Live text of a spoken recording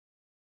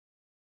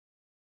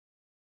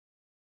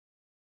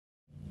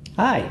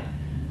Hi,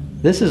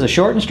 this is a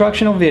short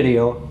instructional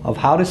video of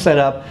how to set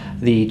up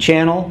the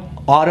channel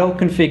auto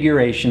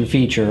configuration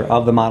feature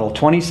of the model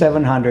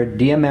 2700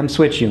 DMM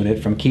switch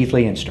unit from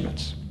Keithley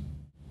Instruments.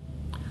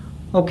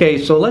 Okay,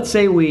 so let's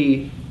say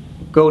we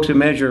go to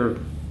measure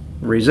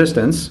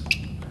resistance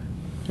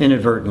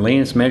inadvertently,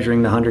 and it's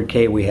measuring the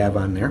 100K we have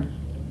on there.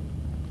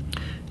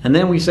 And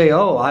then we say,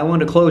 oh, I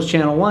want to close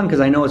channel 1 because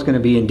I know it's going to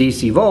be in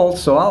DC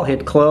volts, so I'll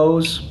hit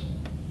close,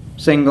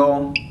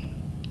 single,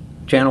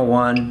 channel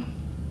 1.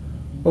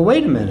 Well,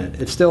 wait a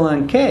minute, it's still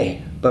on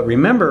K. But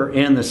remember,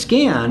 in the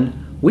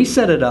scan, we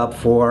set it up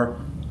for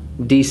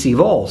DC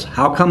volts.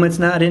 How come it's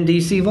not in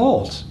DC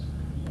volts?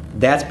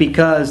 That's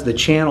because the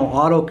channel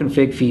auto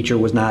config feature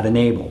was not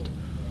enabled.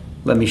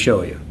 Let me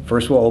show you.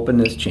 First, we'll open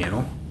this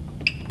channel.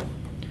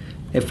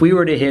 If we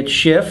were to hit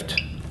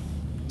Shift,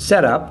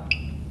 Setup,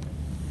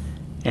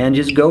 and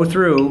just go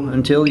through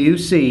until you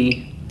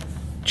see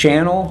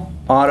channel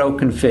auto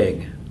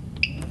config,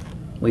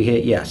 we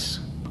hit yes.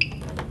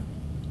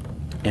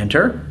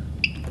 Enter.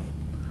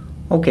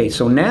 Okay,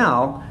 so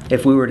now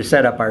if we were to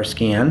set up our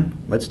scan,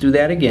 let's do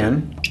that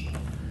again.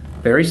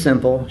 Very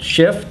simple.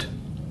 Shift,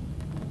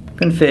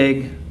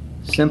 config,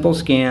 simple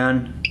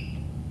scan.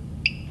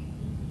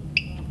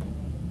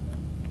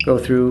 Go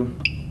through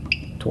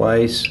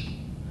twice.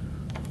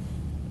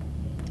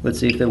 Let's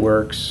see if it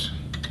works.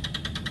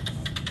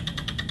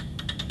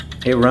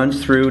 It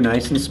runs through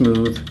nice and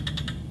smooth.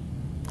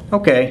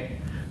 Okay,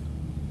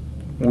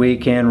 we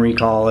can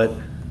recall it.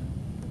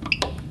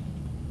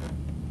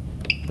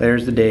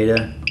 There's the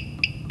data.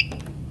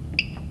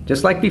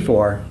 Just like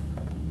before.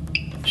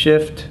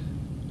 Shift,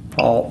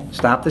 halt,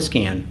 stop the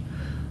scan.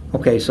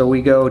 Okay, so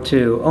we go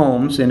to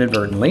ohms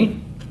inadvertently.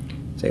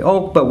 Say,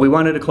 oh, but we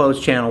wanted to close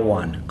channel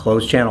 1.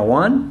 Close channel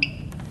 1.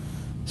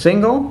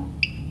 Single.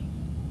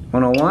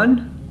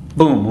 101.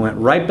 Boom, went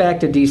right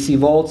back to DC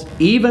volts,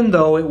 even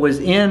though it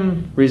was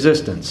in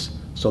resistance.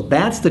 So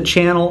that's the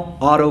channel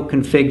auto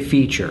config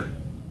feature.